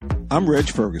I'm Reg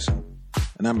Ferguson,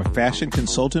 and I'm a fashion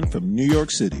consultant from New York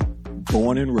City,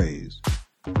 born and raised.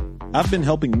 I've been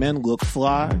helping men look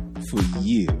fly for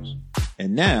years,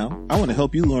 and now I want to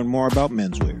help you learn more about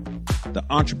menswear, the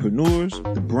entrepreneurs,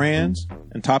 the brands,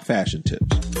 and top fashion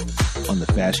tips on the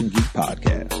Fashion Geek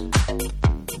Podcast.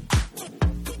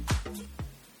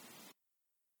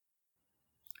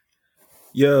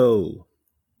 Yo,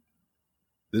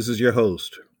 this is your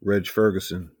host, Reg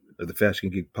Ferguson of the Fashion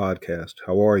Geek Podcast.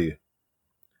 How are you?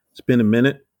 It's been a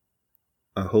minute.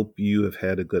 I hope you have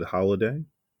had a good holiday.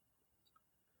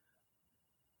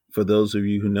 For those of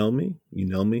you who know me, you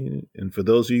know me. And for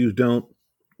those of you who don't,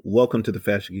 welcome to the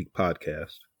Fashion Geek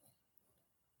Podcast.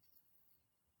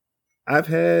 I've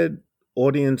had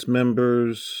audience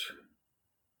members,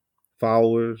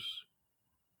 followers,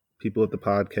 people at the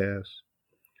podcast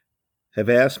have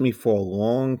asked me for a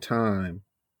long time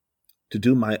to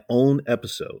do my own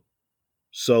episode,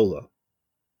 solo.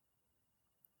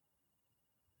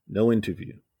 No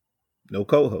interview, no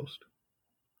co-host.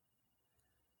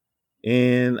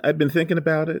 And I'd been thinking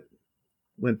about it,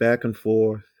 went back and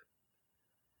forth,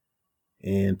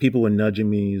 and people were nudging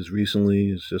me as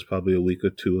recently as just probably a week or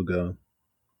two ago.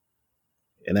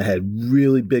 And I had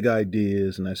really big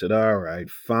ideas, and I said, all right,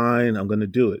 fine, I'm going to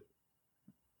do it.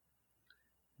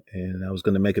 And I was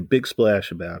going to make a big splash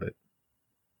about it.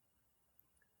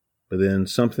 But then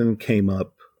something came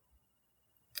up,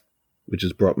 which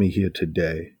has brought me here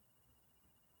today.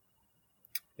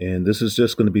 And this is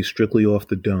just going to be strictly off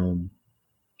the dome.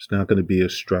 It's not going to be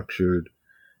as structured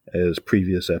as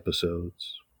previous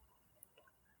episodes.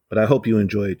 But I hope you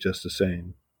enjoy it just the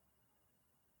same.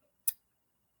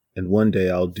 And one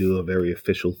day I'll do a very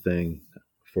official thing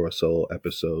for a solo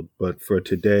episode. But for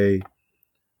today,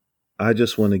 I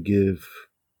just want to give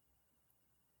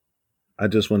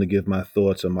my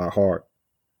thoughts and my heart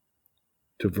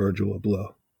to Virgil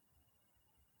Abloh.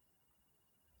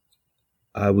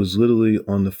 I was literally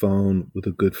on the phone with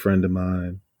a good friend of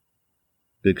mine.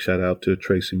 Big shout out to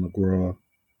Tracy McGraw.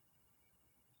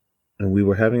 And we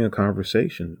were having a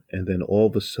conversation. And then all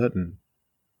of a sudden,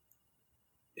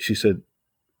 she said,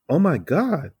 oh my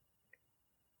God,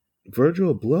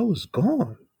 Virgil Abloh is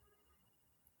gone.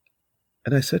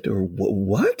 And I said to her,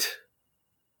 what?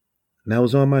 And I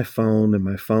was on my phone, and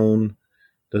my phone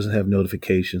doesn't have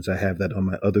notifications. I have that on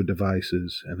my other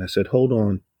devices. And I said, hold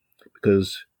on,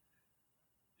 because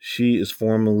she is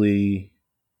formerly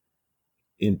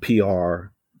in PR.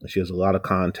 She has a lot of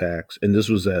contacts. And this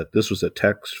was a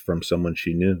text from someone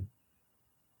she knew.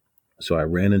 So I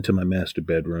ran into my master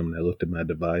bedroom and I looked at my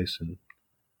device and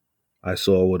I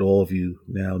saw what all of you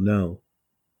now know.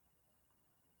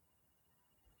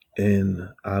 And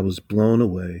I was blown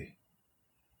away.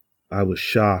 I was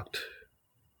shocked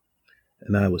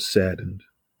and I was saddened.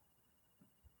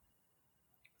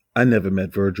 I never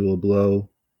met Virgil Abloh.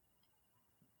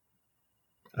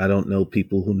 I don't know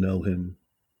people who know him.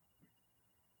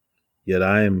 Yet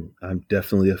I'm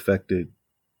definitely affected.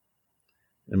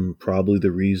 And probably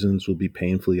the reasons will be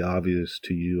painfully obvious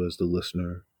to you as the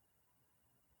listener.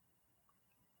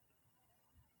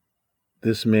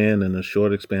 This man, in a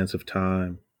short expanse of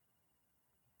time,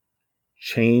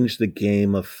 changed the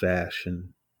game of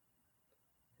fashion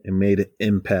and made an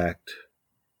impact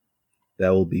that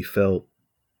will be felt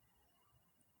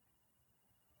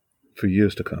for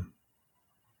years to come.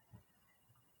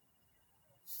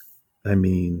 I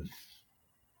mean,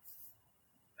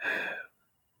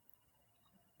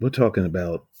 we're talking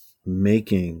about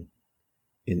making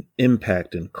an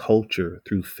impact in culture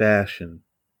through fashion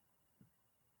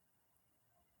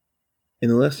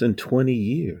in less than 20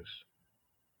 years.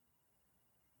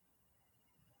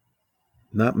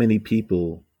 Not many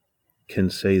people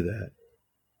can say that.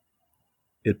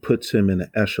 It puts him in an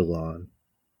echelon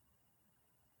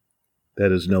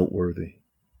that is noteworthy.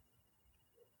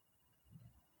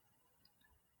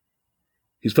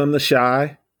 He's from the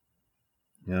Chi.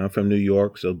 I'm from New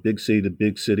York, so big city to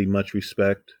big city, much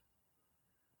respect.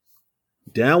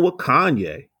 Down with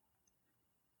Kanye.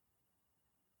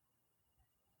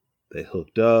 They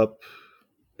hooked up,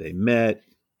 they met,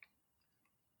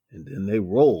 and then they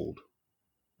rolled.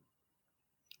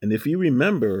 And if you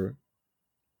remember,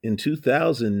 in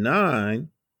 2009,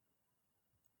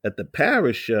 at the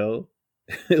Paris show,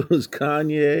 it was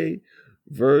Kanye,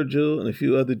 Virgil, and a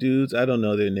few other dudes. I don't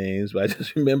know their names, but I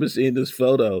just remember seeing this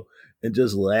photo and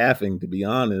just laughing, to be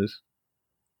honest,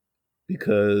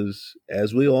 because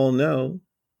as we all know,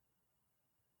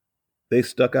 they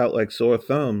stuck out like sore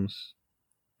thumbs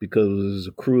because it was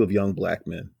a crew of young black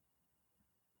men.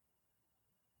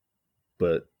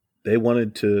 But they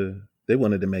wanted to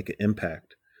make an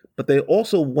impact. But they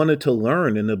also wanted to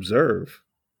learn and observe.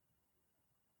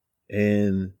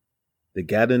 and they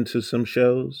got into some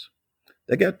shows.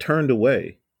 They got turned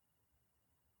away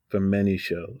from many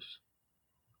shows.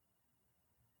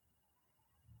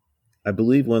 I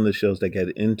believe one of the shows they got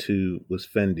into was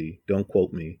Fendi. Don't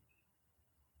quote me.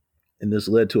 And this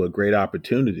led to a great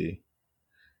opportunity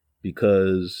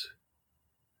because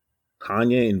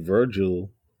Kanye and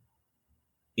Virgil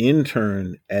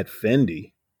interned at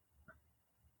Fendi.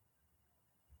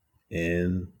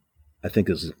 And I think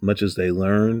as much as they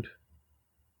learned,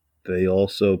 they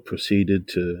also proceeded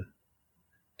to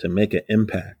make an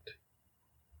impact.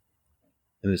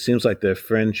 And it seems like their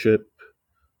friendship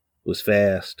was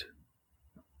fast.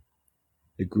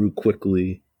 It grew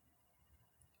quickly,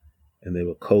 and they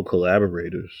were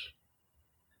co-collaborators.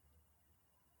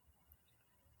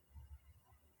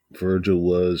 Virgil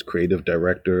was creative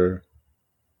director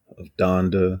of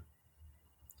Donda.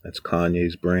 That's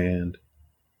Kanye's brand.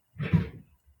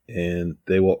 And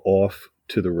they were off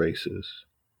to the races.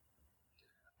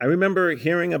 I remember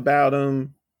hearing about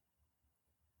him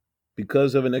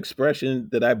because of an expression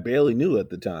that I barely knew at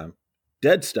the time.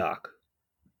 Dead stock.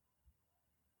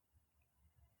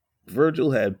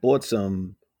 Virgil had bought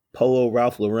some Polo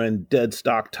Ralph Lauren dead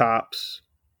stock tops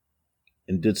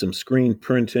and did some screen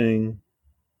printing.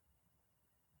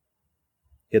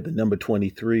 He had the number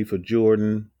 23 for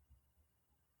Jordan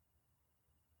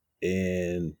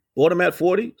and bought them at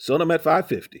 40, sold them at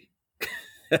 550.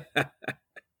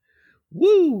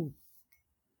 Woo!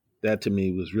 That to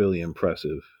me was really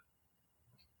impressive.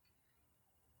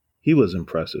 He was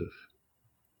impressive.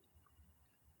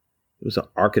 He was an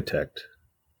architect.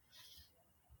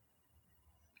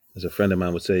 As a friend of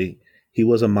mine would say, he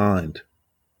was a mind.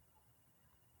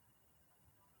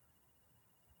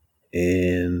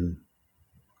 And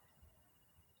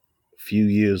a few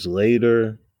years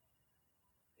later,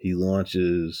 he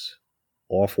launches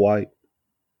Off-White.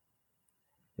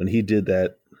 When he did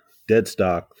that dead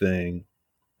stock thing,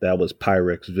 that was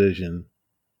Pyrex Vision,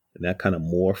 and that kind of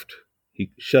morphed.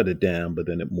 He shut it down, but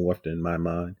then it morphed in my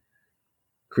mind.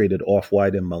 Created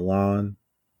Off-White in Milan.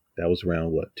 That was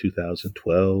around,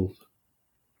 2012?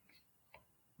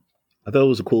 I thought it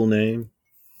was a cool name.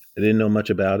 I didn't know much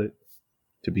about it,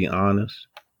 to be honest.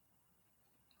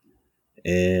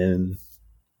 And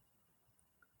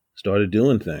started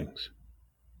doing things.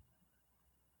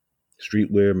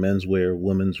 Streetwear, menswear,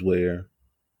 women's wear.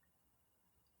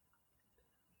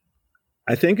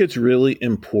 I think it's really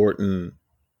important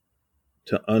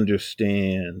to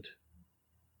understand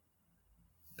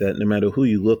that no matter who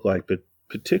you look like, but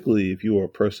particularly if you are a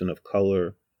person of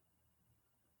color,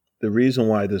 the reason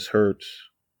why this hurts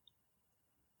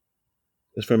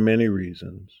is for many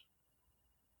reasons.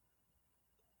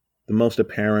 The most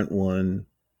apparent one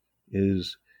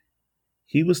is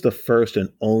he was the first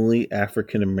and only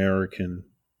African American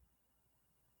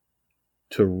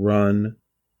to run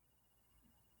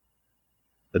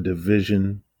a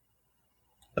division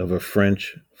of a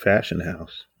French fashion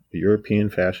house, a European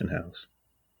fashion house,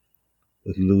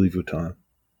 with Louis Vuitton.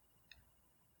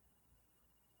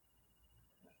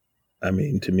 I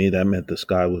mean, to me, that meant the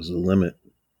sky was the limit.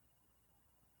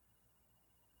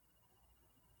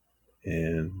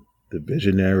 And the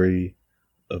visionary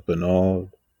of Bernard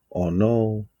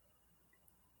Arnault,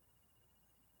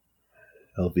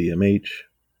 LVMH,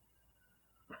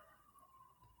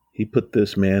 he put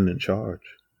this man in charge.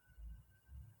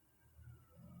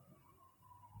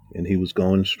 And he was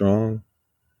going strong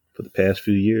for the past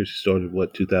few years. He started,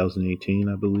 2018,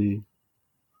 I believe.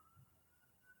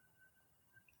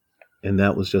 And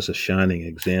that was just a shining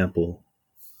example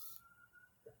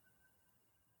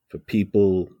for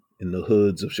people in the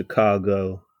hoods of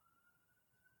Chicago,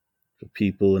 for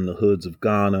people in the hoods of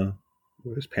Ghana,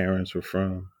 where his parents were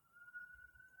from.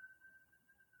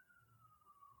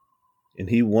 And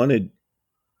he wanted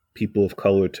people of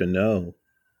color to know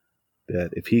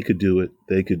that if he could do it,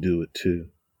 they could do it too.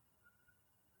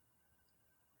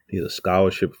 He had a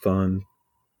scholarship fund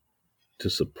to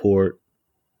support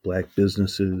Black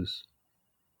businesses,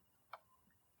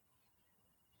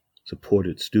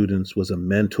 supported students, was a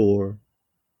mentor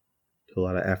to a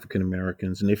lot of African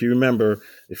Americans. And if you remember,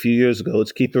 a few years ago,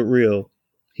 let's keep it real,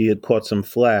 he had caught some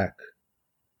flack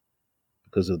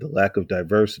because of the lack of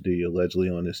diversity allegedly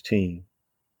on his team.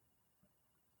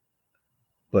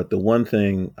 But the one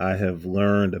thing I have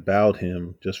learned about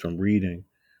him just from reading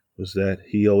was that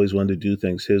he always wanted to do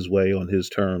things his way on his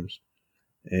terms.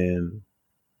 And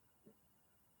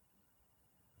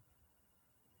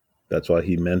that's why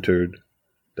he mentored.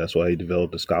 That's why he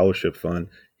developed a scholarship fund.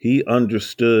 He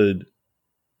understood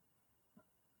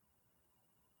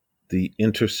the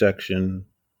intersection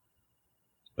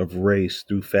of race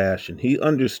through fashion. He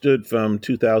understood from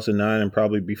 2009 and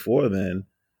probably before then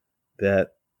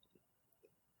that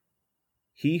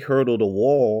he hurdled a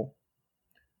wall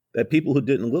that people who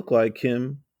didn't look like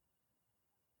him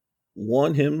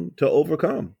want him to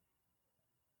overcome.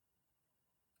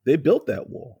 They built that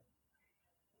wall.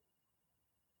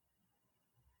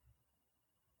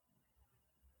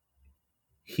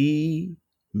 He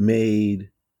made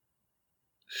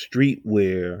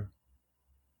streetwear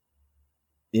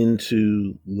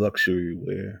into luxury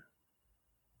wear.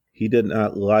 He did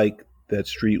not like that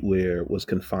streetwear was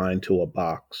confined to a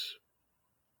box.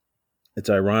 It's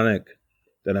ironic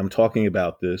that I'm talking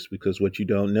about this because what you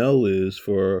don't know is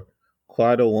for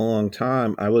quite a long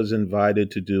time, I was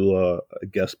invited to do a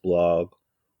guest blog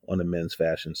on a men's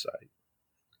fashion site.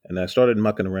 And I started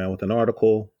mucking around with an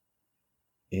article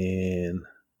and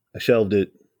I shelved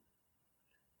it.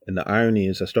 And the irony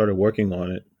is, I started working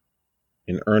on it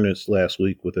in earnest last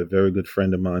week with a very good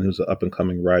friend of mine who's an up and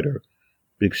coming writer.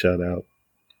 Big shout out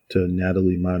to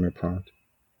Natalie Minerpont.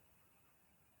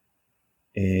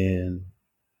 And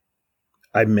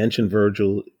I mentioned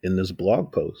Virgil in this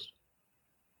blog post.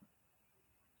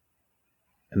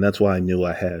 And that's why I knew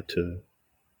I had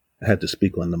to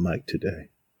speak on the mic today.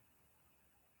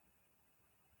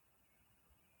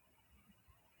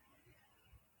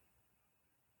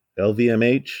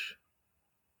 LVMH,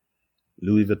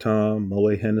 Louis Vuitton,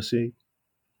 Moet Hennessy,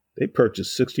 they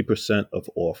purchased 60% of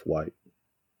Off-White.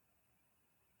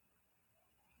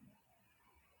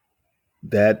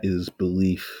 That is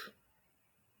belief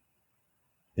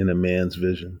in a man's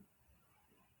vision.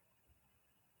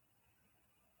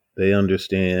 They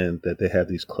understand that they have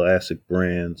these classic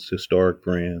brands, historic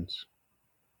brands,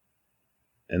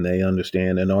 and they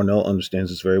understand, and Arnault understands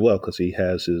this very well because he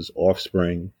has his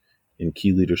offspring in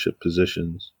key leadership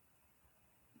positions,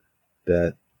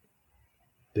 that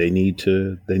they need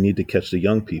to catch the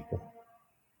young people.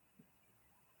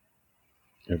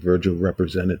 And Virgil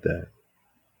represented that.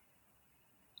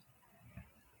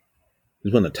 He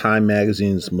was one of Time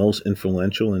Magazine's most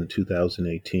influential in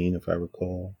 2018, if I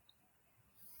recall.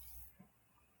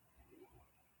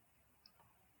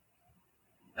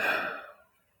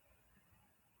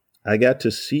 I got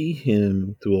to see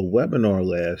him through a webinar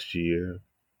last year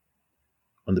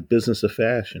on the business of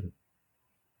fashion.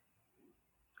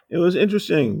 It was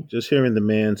interesting just hearing the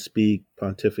man speak,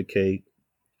 pontificate,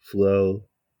 flow.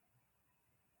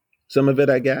 Some of it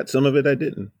I got, some of it I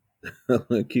didn't.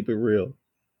 Keep it real.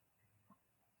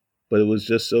 But it was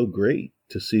just so great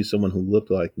to see someone who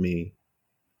looked like me,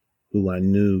 who I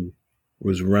knew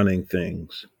was running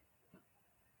things,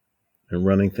 and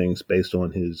running things based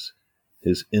on his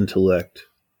intellect,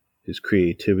 his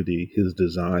creativity, his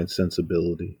design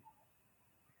sensibility.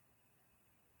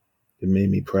 It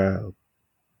made me proud.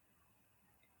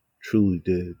 Truly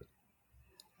did.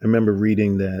 I remember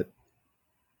reading that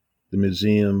the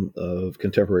Museum of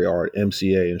Contemporary Art,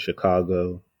 MCA in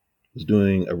Chicago, was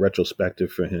doing a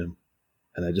retrospective for him.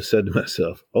 And I just said to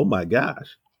myself, oh my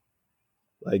gosh,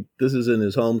 like this is in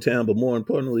his hometown, but more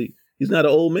importantly, he's not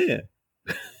an old man.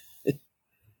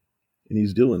 And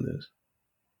he's doing this.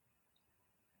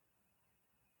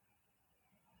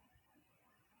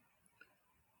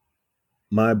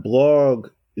 My blog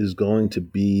is going to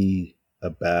be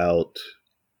about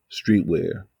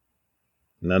streetwear.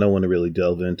 And I don't want to really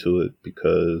delve into it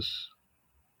because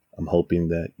I'm hoping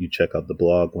that you check out the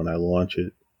blog when I launch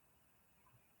it.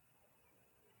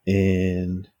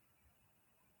 And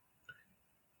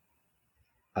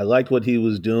I liked what he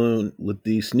was doing with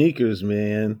these sneakers,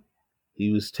 man.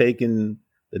 He was taking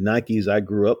the Nikes I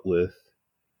grew up with,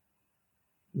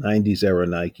 90s era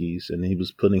Nikes, and he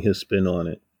was putting his spin on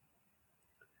it.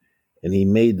 And he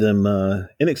made them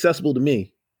inaccessible to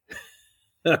me.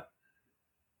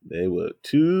 They were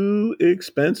too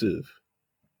expensive.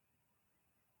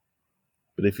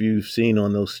 But if you've seen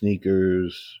on those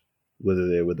sneakers, whether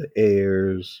they were the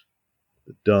Airs,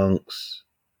 the Dunks,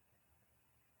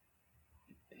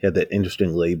 had that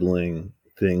interesting labeling,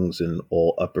 things in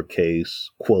all uppercase,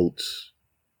 quotes,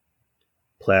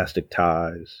 plastic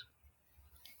ties.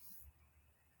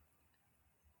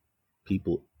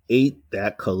 People ate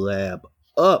that collab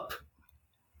up.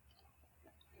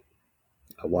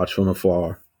 I watched from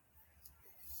afar.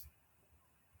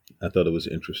 I thought it was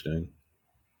interesting.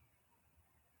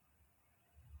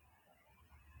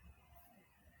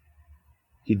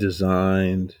 He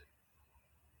designed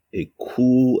a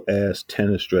cool ass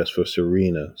tennis dress for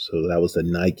Serena. So that was the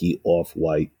Nike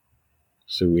Off-White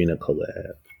Serena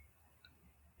collab.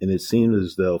 And it seemed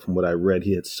as though, from what I read,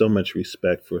 he had so much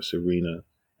respect for Serena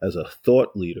as a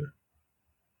thought leader.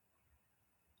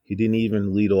 He didn't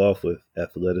even lead off with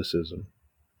athleticism.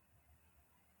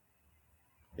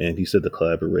 And he said the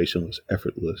collaboration was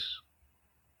effortless.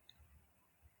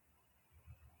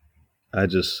 I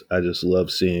just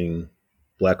love seeing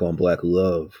black on black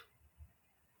love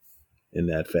in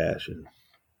that fashion.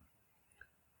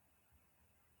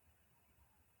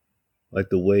 Like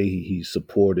the way he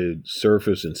supported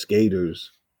surfers and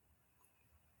skaters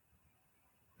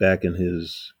back in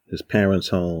his parents'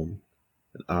 home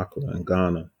in Accra and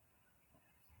Ghana,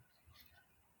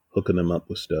 hooking them up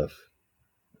with stuff.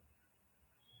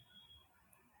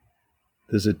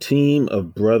 There's a team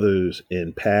of brothers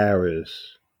in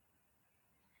Paris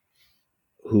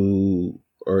who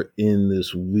are in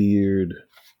this weird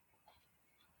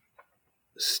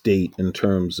state in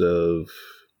terms of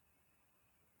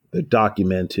they're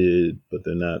documented, but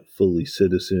they're not fully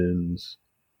citizens.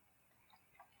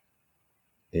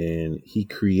 And he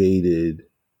created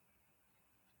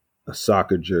a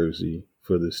soccer jersey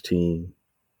for this team.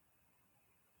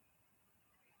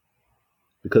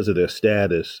 Because of their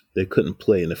status, they couldn't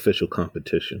play in official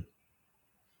competition.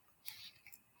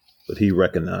 But he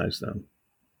recognized them.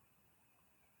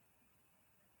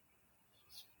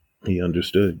 He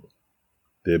understood.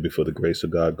 There before the grace of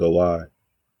God go I.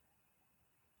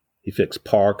 He fixed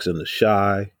parks in the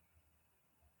Shy.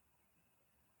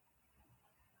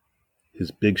 His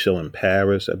big show in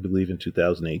Paris, I believe in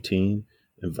 2018,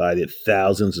 invited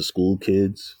thousands of school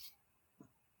kids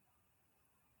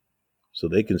so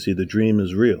they can see the dream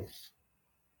is real.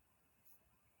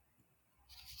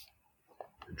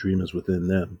 The dream is within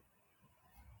them.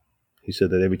 He said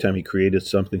that every time he created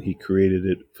something, he created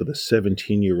it for the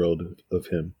 17-year-old of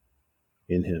him,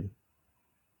 in him.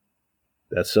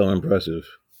 That's so impressive.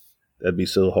 That'd be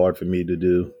so hard for me to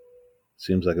do.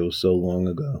 Seems like it was so long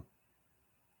ago.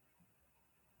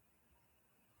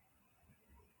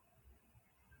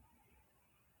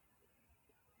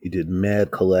 He did mad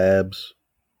collabs.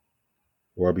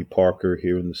 Warby Parker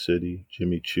here in the city,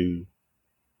 Jimmy Choo,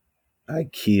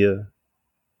 IKEA.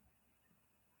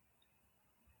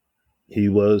 He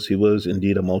was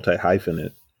indeed a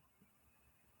multi-hyphenate.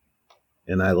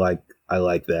 And I like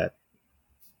that.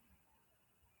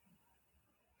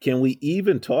 Can we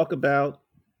even talk about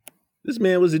this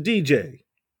man was a DJ?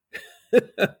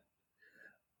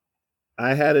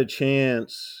 I had a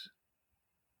chance.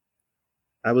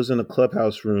 I was in a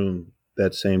clubhouse room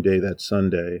that same day, that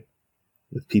Sunday,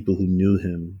 with people who knew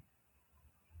him.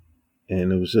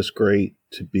 And it was just great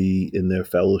to be in their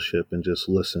fellowship and just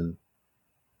listen.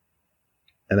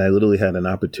 And I literally had an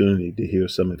opportunity to hear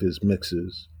some of his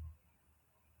mixes.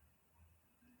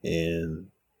 And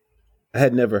I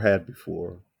had never had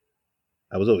before.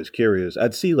 I was always curious.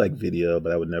 I'd see like video,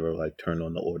 but I would never like turn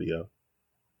on the audio.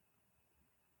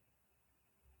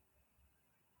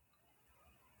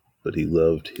 But he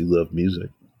loved music.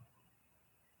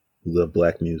 He loved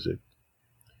black music.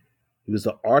 He was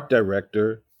the art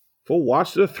director for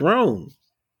Watch the Throne.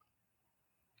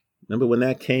 Remember when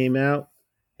that came out?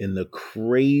 In the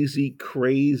crazy,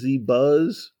 crazy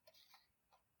buzz?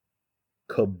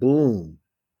 Kaboom.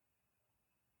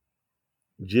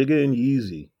 Jigga and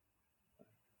Yeezy.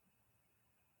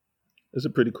 It's a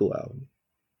pretty cool album.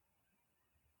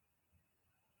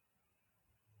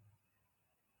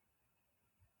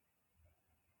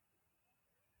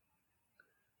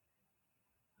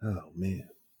 Oh man.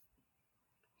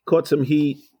 Caught some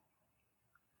heat.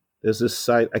 There's this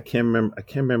site, I can't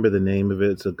remember the name of it.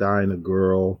 It's a guy and a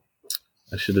girl.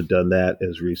 I should have done that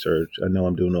as research. I know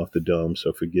I'm doing off the dome,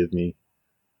 so forgive me.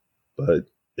 But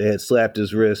they had slapped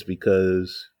his wrist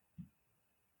because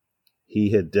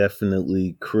he had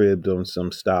definitely cribbed on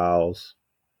some styles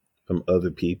from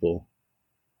other people.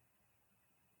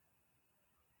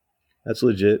 That's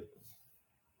legit.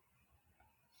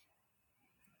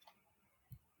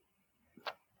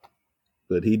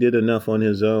 But he did enough on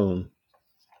his own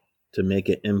to make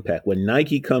an impact. When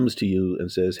Nike comes to you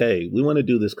and says, hey, we want to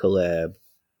do this collab,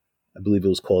 I believe it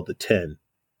was called the 10.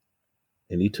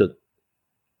 And he took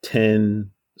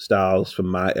 10 styles from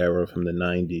my era, from the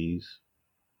 90s,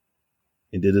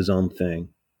 and did his own thing.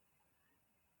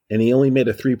 And he only made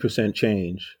a 3%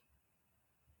 change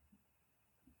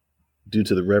due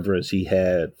to the reverence he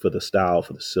had for the style,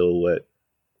 for the silhouette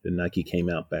that Nike came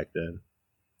out back then.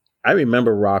 I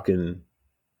remember rocking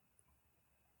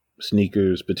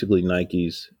sneakers, particularly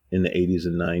Nikes, in the 80s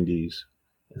and 90s,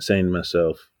 and saying to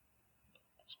myself,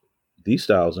 these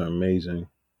styles are amazing.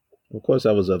 Of course,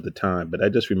 I was of the time, but I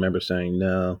just remember saying,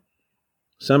 no,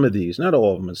 some of these, not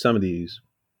all of them, but some of these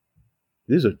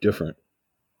are different.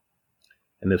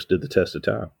 And they've stood the test of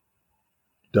time.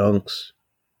 Dunks,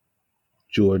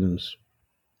 Jordans,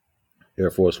 Air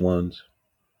Force Ones.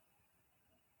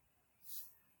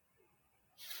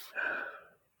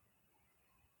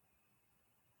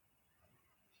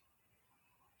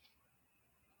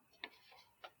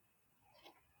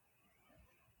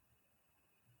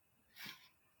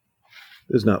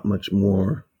 There's not much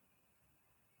more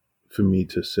for me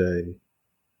to say,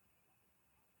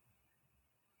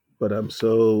 but I'm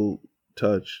so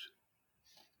touched,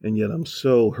 and yet I'm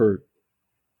so hurt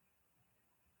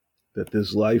that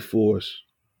this life force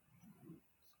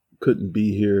couldn't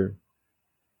be here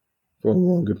for a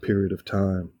longer period of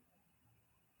time.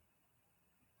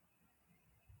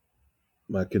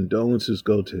 My condolences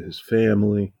go to his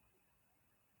family,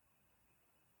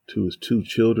 to his 2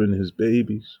 children, his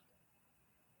babies,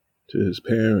 to his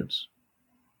parents.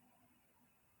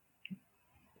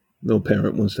 No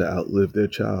parent wants to outlive their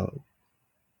child.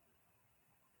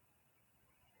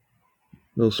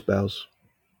 No spouse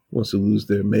wants to lose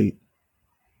their mate.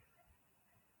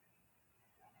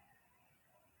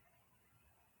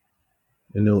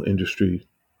 And no industry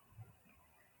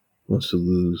wants to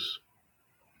lose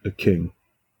a king.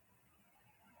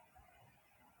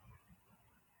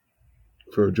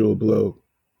 Virgil Abloh,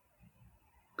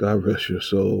 God rest your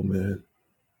soul, man.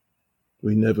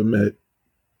 We never met,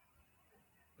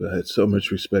 but I had so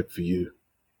much respect for you.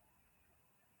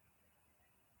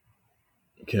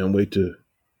 Can't wait to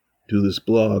do this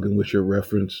blog in which you're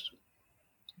referenced.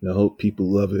 And I hope people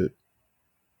love it,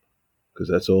 because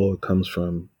that's all it comes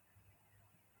from.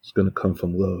 It's going to come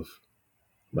from love.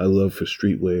 My love for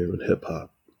streetwear and hip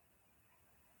hop.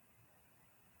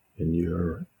 And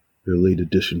your late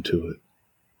addition to it.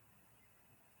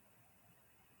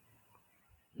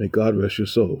 May God rest your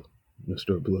soul,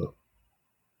 Mr. Abloh.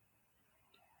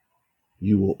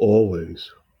 You will always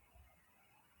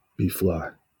be fly.